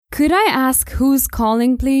Could I ask who's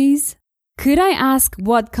calling, please? Could I ask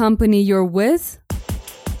what company you're with?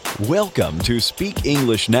 Welcome to Speak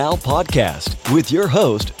English Now podcast with your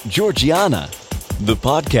host, Georgiana, the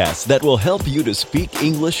podcast that will help you to speak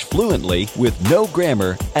English fluently with no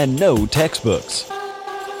grammar and no textbooks.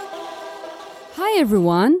 Hi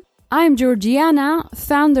everyone, I'm Georgiana,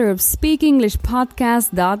 founder of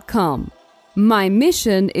SpeakEnglishPodcast.com. My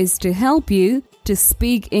mission is to help you to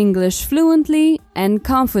speak English fluently and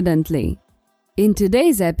confidently. In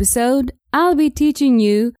today's episode, I'll be teaching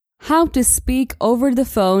you how to speak over the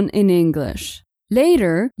phone in English.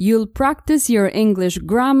 Later, you'll practice your English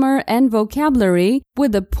grammar and vocabulary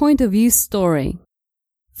with a point of view story.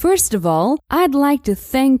 First of all, I'd like to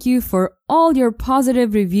thank you for all your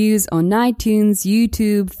positive reviews on iTunes,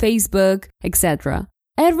 YouTube, Facebook, etc.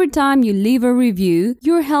 Every time you leave a review,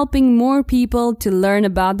 you're helping more people to learn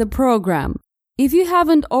about the program. If you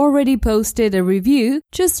haven't already posted a review,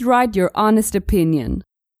 just write your honest opinion.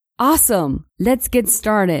 Awesome! Let's get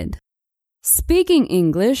started. Speaking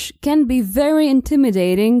English can be very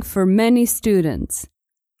intimidating for many students.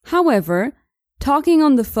 However, talking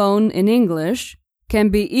on the phone in English can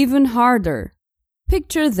be even harder.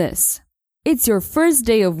 Picture this. It's your first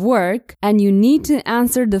day of work and you need to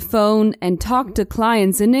answer the phone and talk to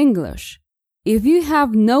clients in English. If you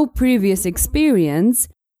have no previous experience,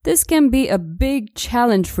 this can be a big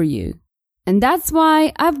challenge for you. And that's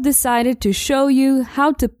why I've decided to show you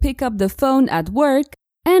how to pick up the phone at work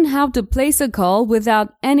and how to place a call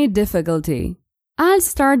without any difficulty. I'll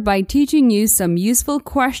start by teaching you some useful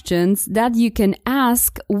questions that you can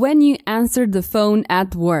ask when you answer the phone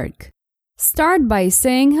at work. Start by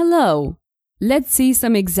saying hello. Let's see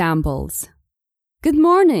some examples. Good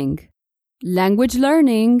morning. Language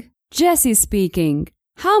learning. Jessie speaking.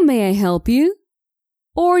 How may I help you?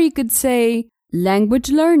 Or you could say, language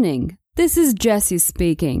learning. This is Jessie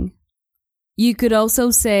speaking. You could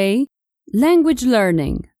also say, language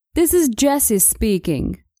learning. This is Jessie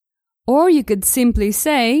speaking. Or you could simply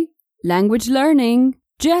say, language learning.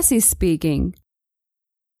 Jessie speaking.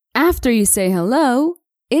 After you say hello,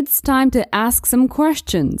 it's time to ask some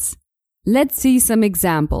questions. Let's see some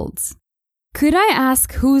examples. Could I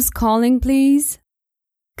ask who's calling, please?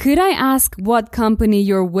 Could I ask what company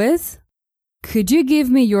you're with? Could you give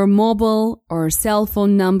me your mobile or cell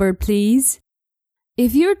phone number, please?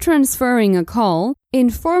 If you're transferring a call,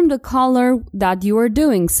 inform the caller that you are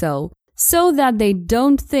doing so that they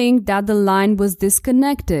don't think that the line was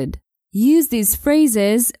disconnected. Use these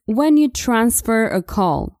phrases when you transfer a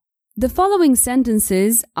call. The following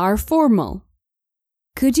sentences are formal.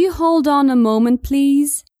 Could you hold on a moment,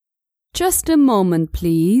 please? Just a moment,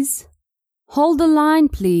 please. Hold the line,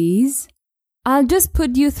 please. I'll just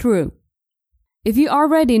put you through. If you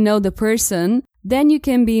already know the person, then you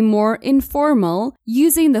can be more informal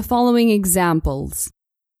using the following examples.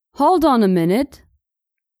 Hold on a minute.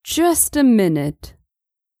 Just a minute.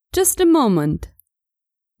 Just a moment.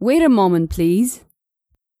 Wait a moment, please.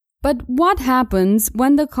 But what happens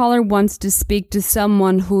when the caller wants to speak to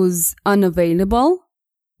someone who's unavailable?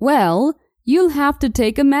 Well, you'll have to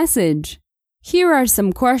take a message. Here are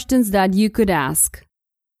some questions that you could ask.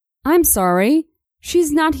 I'm sorry,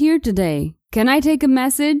 she's not here today. Can I take a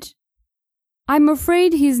message? I'm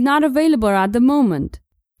afraid he's not available at the moment.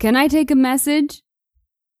 Can I take a message?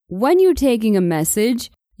 When you're taking a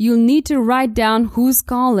message, you'll need to write down who's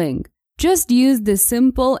calling. Just use this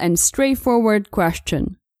simple and straightforward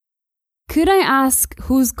question. Could I ask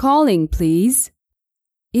who's calling, please?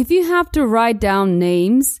 If you have to write down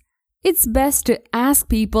names, it's best to ask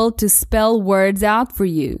people to spell words out for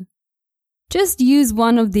you. Just use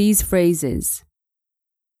one of these phrases.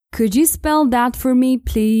 Could you spell that for me,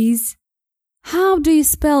 please? How do you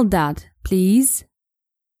spell that, please?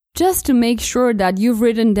 Just to make sure that you've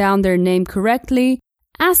written down their name correctly,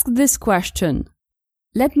 ask this question.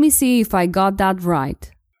 Let me see if I got that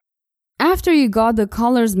right. After you got the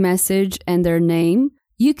caller's message and their name,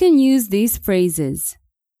 you can use these phrases.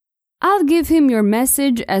 I'll give him your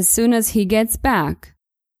message as soon as he gets back.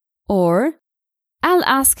 Or, I'll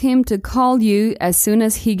ask him to call you as soon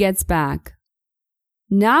as he gets back.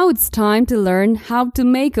 Now it's time to learn how to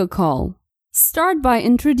make a call. Start by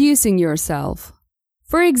introducing yourself.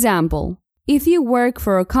 For example, if you work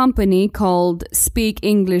for a company called Speak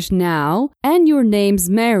English Now and your name's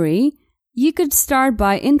Mary, you could start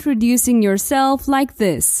by introducing yourself like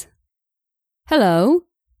this. Hello,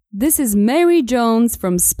 this is Mary Jones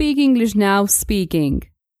from Speak English Now speaking.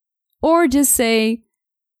 Or just say,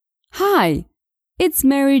 Hi, it's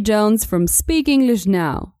Mary Jones from Speak English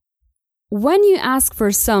Now. When you ask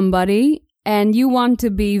for somebody and you want to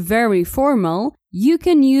be very formal, you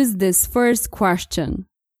can use this first question.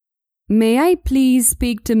 May I please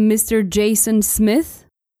speak to Mr. Jason Smith?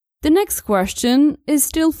 The next question is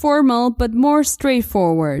still formal but more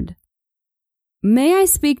straightforward. May I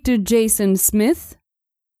speak to Jason Smith?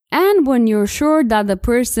 And when you're sure that the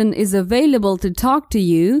person is available to talk to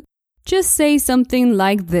you, just say something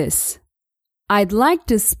like this. I'd like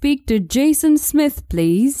to speak to Jason Smith,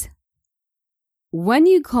 please. When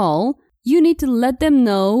you call, you need to let them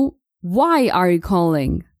know why are you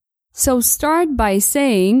calling. So start by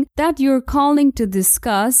saying that you're calling to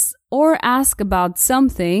discuss or ask about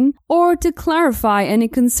something or to clarify any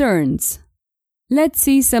concerns. Let's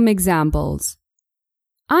see some examples.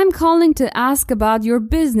 I'm calling to ask about your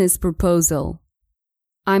business proposal.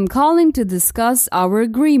 I'm calling to discuss our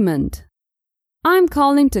agreement. I'm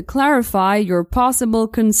calling to clarify your possible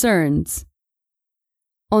concerns.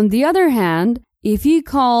 On the other hand, if you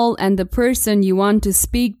call and the person you want to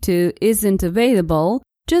speak to isn't available,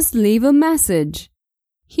 just leave a message.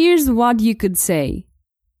 Here's what you could say.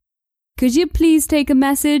 Could you please take a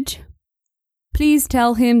message? Please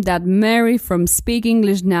tell him that Mary from Speak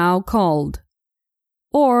English Now called.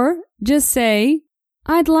 Or just say,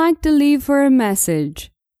 I'd like to leave her a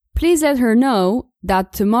message. Please let her know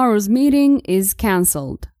that tomorrow's meeting is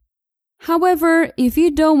cancelled. However, if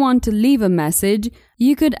you don't want to leave a message,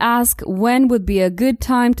 you could ask when would be a good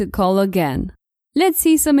time to call again. Let's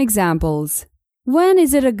see some examples. When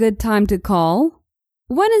is it a good time to call?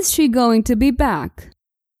 When is she going to be back?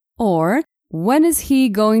 Or, when is he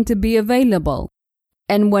going to be available?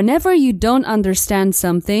 And whenever you don't understand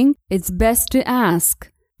something, it's best to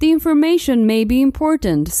ask. The information may be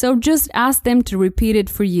important, so just ask them to repeat it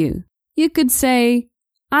for you. You could say,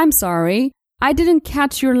 I'm sorry, I didn't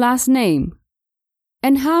catch your last name.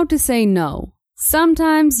 And how to say no.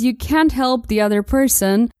 Sometimes you can't help the other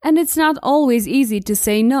person, and it's not always easy to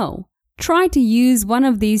say no. Try to use one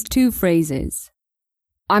of these two phrases.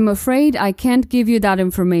 I'm afraid I can't give you that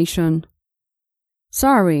information.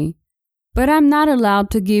 Sorry, but I'm not allowed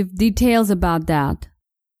to give details about that.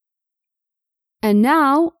 And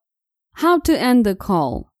now, how to end the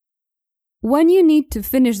call. When you need to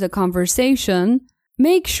finish the conversation,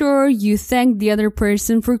 make sure you thank the other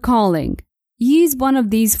person for calling. Use one of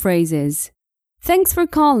these phrases. Thanks for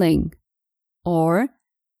calling. Or,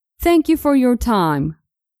 thank you for your time.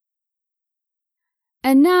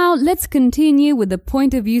 And now let's continue with the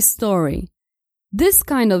point of view story. This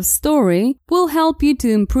kind of story will help you to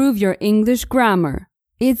improve your English grammar.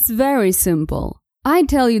 It's very simple. I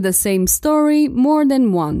tell you the same story more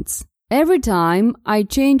than once. Every time I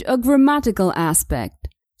change a grammatical aspect,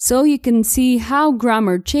 so you can see how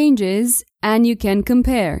grammar changes and you can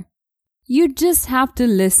compare. You just have to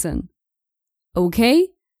listen. Okay,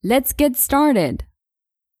 let's get started.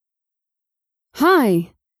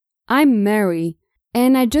 Hi, I'm Mary,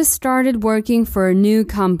 and I just started working for a new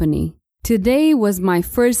company. Today was my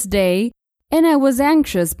first day, and I was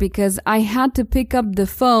anxious because I had to pick up the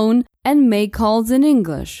phone and make calls in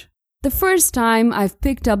English. The first time I've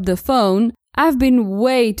picked up the phone, I've been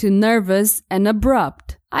way too nervous and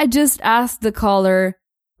abrupt. I just asked the caller,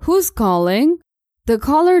 "Who's calling?" The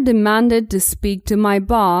caller demanded to speak to my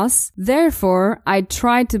boss, therefore I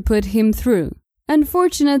tried to put him through.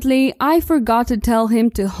 Unfortunately, I forgot to tell him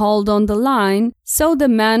to hold on the line, so the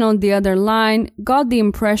man on the other line got the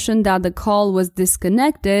impression that the call was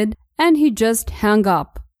disconnected and he just hung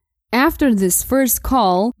up. After this first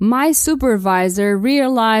call, my supervisor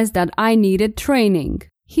realized that I needed training.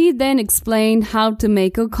 He then explained how to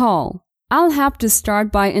make a call. I'll have to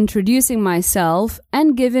start by introducing myself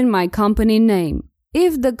and giving my company name.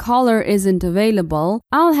 If the caller isn't available,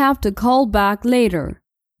 I'll have to call back later.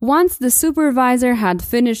 Once the supervisor had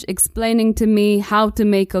finished explaining to me how to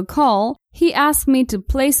make a call, he asked me to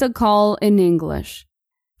place a call in English.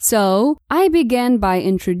 So, I began by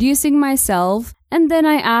introducing myself, and then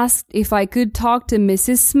I asked if I could talk to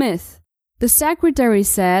Mrs. Smith. The secretary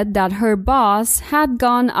said that her boss had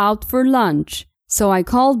gone out for lunch, so I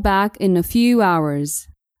called back in a few hours.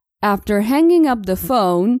 After hanging up the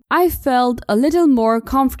phone, I felt a little more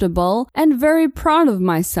comfortable and very proud of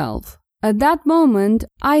myself. At that moment,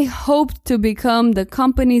 I hoped to become the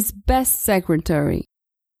company's best secretary.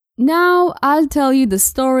 Now, I'll tell you the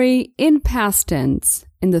story in past tense,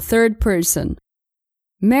 in the third person.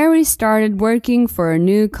 Mary started working for a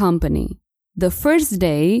new company. The first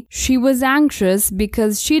day, she was anxious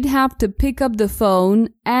because she'd have to pick up the phone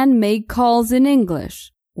and make calls in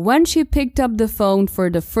English. When she picked up the phone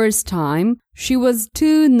for the first time, she was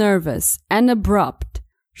too nervous and abrupt.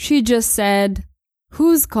 She just said,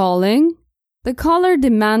 "Who's calling?" The caller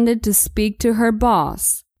demanded to speak to her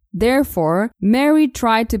boss. Therefore, Mary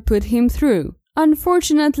tried to put him through.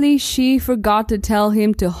 Unfortunately, she forgot to tell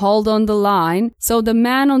him to hold on the line, so the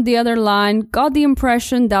man on the other line got the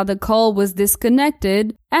impression that the call was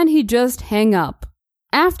disconnected and he just hung up.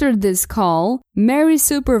 After this call, Mary's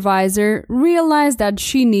supervisor realized that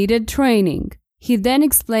she needed training. He then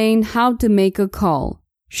explained how to make a call.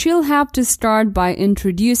 She'll have to start by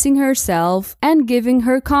introducing herself and giving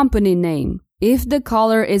her company name. If the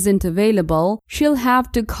caller isn't available, she'll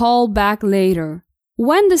have to call back later.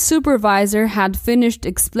 When the supervisor had finished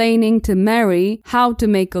explaining to Mary how to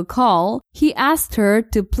make a call, he asked her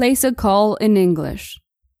to place a call in English.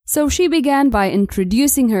 So she began by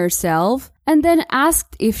introducing herself and then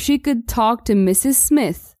asked if she could talk to Mrs.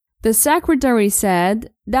 Smith. The secretary said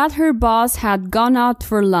that her boss had gone out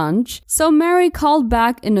for lunch, so Mary called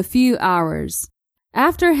back in a few hours.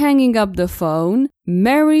 After hanging up the phone,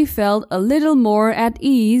 Mary felt a little more at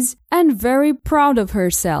ease and very proud of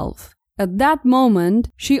herself. At that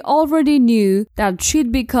moment, she already knew that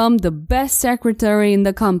she'd become the best secretary in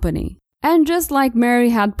the company. And just like Mary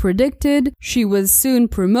had predicted, she was soon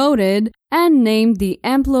promoted and named the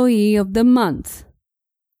Employee of the Month.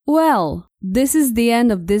 Well, this is the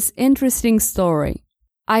end of this interesting story.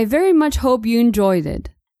 I very much hope you enjoyed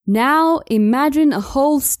it. Now imagine a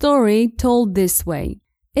whole story told this way.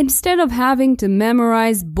 Instead of having to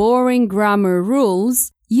memorize boring grammar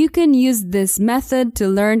rules, you can use this method to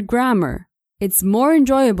learn grammar. It's more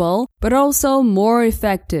enjoyable, but also more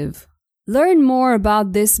effective. Learn more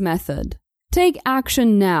about this method. Take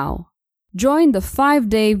action now. Join the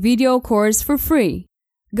 5-day video course for free.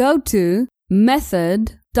 Go to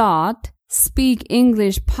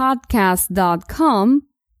method.speakenglishpodcast.com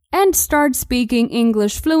and start speaking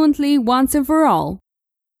English fluently once and for all.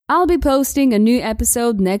 I'll be posting a new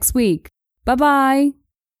episode next week. Bye-bye!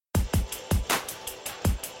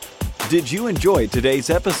 Did you enjoy today's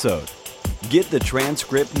episode? Get the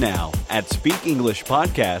transcript now at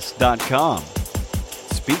speakenglishpodcast.com.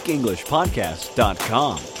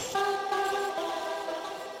 speakenglishpodcast.com